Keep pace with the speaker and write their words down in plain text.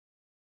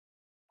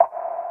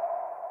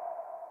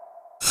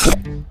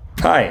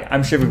Hi,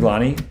 I'm Shiv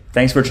Gaglani.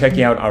 Thanks for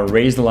checking out our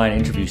Raise the Line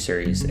interview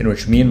series, in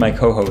which me and my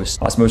co-host,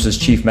 Osmosis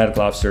Chief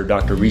Medical Officer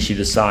Dr. Rishi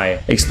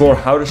Desai, explore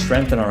how to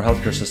strengthen our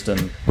healthcare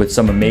system with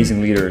some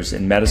amazing leaders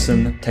in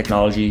medicine,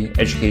 technology,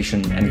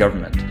 education, and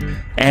government.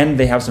 And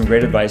they have some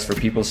great advice for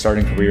people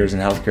starting careers in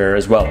healthcare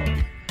as well.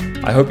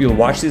 I hope you'll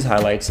watch these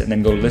highlights and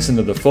then go listen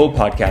to the full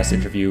podcast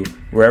interview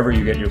wherever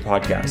you get your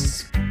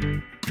podcasts.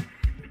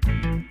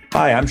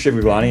 Hi, I'm Shiv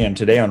Gaglani, and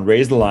today on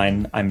Raise the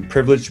Line, I'm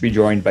privileged to be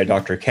joined by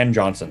Dr. Ken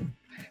Johnson.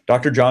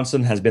 Dr.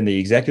 Johnson has been the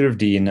Executive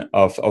Dean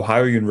of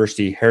Ohio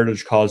University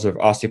Heritage College of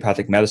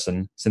Osteopathic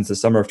Medicine since the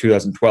summer of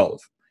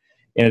 2012.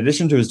 In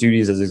addition to his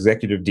duties as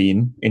Executive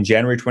Dean, in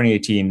January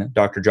 2018,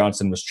 Dr.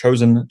 Johnson was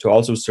chosen to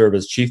also serve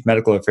as Chief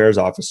Medical Affairs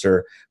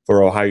Officer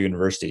for Ohio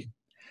University.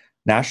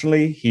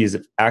 Nationally, he is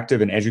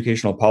active in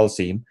educational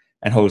policy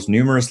and holds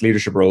numerous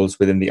leadership roles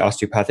within the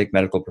osteopathic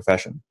medical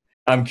profession.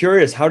 I'm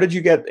curious, how did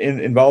you get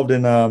involved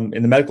in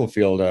the medical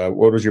field?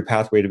 What was your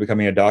pathway to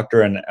becoming a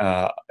doctor and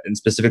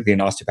specifically in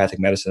osteopathic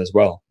medicine as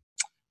well?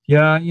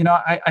 Yeah,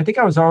 I think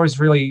I was always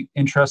really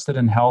interested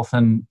in health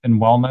and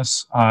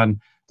wellness.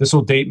 This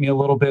will date me a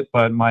little bit,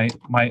 but my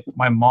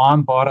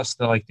mom bought us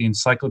the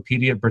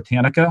Encyclopedia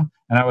Britannica,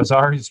 and I was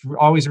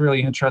always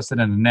really interested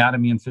in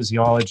anatomy and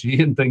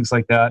physiology and things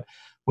like that,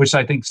 which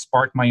I think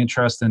sparked my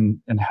interest in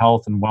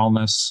health and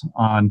wellness.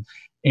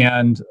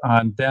 And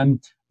then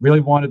really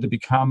wanted to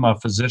become a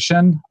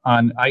physician.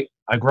 I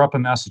grew up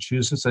in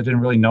Massachusetts. I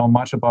didn't really know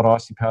much about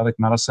osteopathic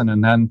medicine.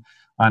 And then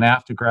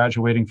after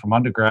graduating from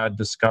undergrad,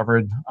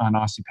 discovered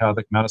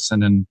osteopathic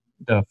medicine, and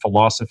the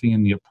philosophy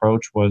and the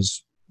approach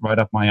was right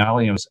up my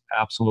alley. It was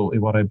absolutely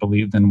what I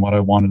believed in, what I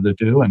wanted to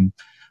do. And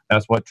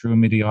that's what drew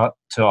me to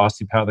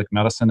osteopathic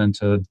medicine and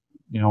to,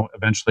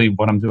 eventually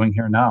what I'm doing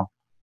here now.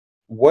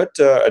 What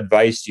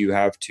advice do you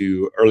have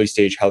to early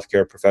stage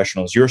healthcare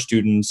professionals, your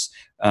students,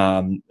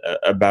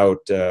 about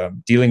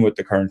dealing with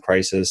the current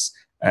crisis,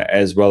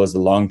 as well as the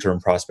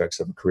long-term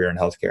prospects of a career in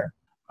healthcare?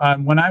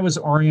 When I was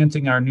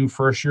orienting our new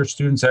first-year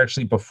students,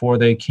 actually before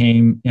they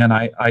came in,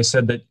 I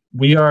said that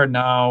we are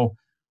now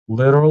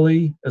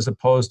literally, as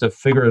opposed to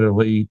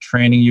figuratively,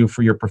 training you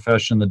for your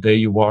profession the day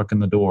you walk in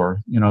the door.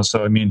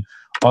 So I mean,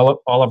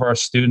 all of our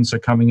students are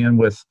coming in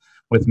with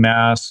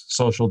masks,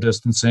 social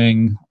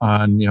distancing,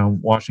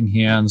 washing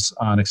hands,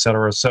 et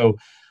cetera. So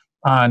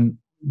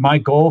my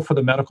goal for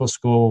the medical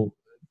school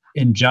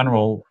in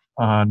general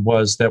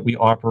was that we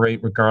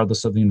operate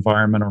regardless of the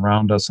environment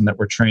around us, and that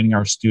we're training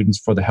our students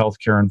for the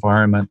healthcare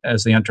environment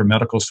as they enter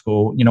medical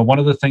school. One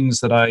of the things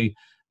that I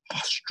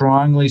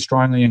strongly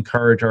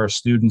encourage our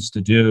students to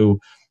do,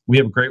 we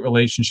have a great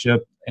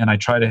relationship, and I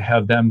try to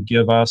have them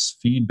give us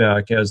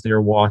feedback as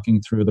they're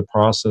walking through the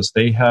process.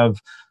 They have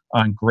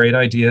great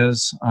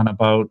ideas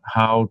about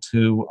how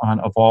to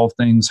evolve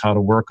things, how to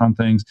work on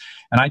things.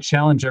 And I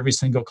challenge every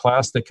single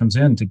class that comes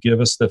in to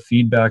give us the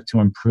feedback to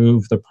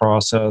improve the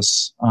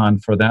process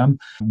for them.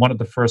 One of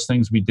the first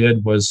things we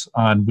did was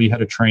we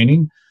had a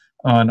training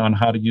on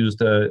how to use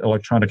the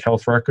electronic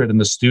health record.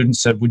 And the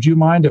students said, would you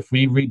mind if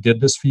we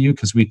redid this for you?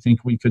 Because we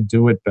think we could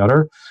do it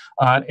better.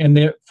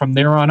 And from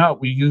there on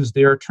out, we used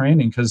their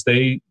training because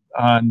they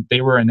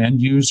were an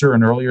end user,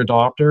 an early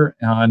adopter.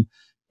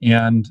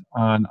 And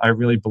I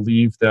really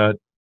believe that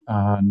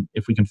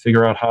if we can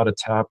figure out how to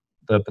tap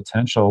the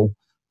potential,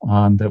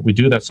 that we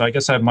do that. So I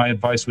guess my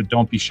advice would,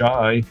 don't be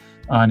shy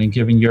in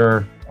giving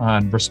your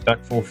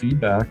respectful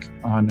feedback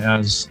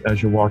as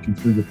you're walking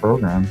through your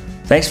program.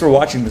 Thanks for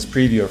watching this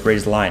preview of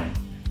Raise the Line.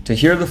 To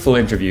hear the full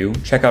interview,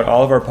 check out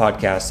all of our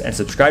podcasts and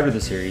subscribe to the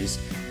series.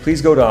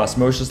 Please go to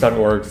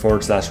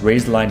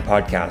osmosis.org/Raise the Line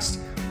podcast,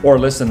 or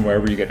listen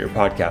wherever you get your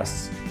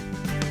podcasts.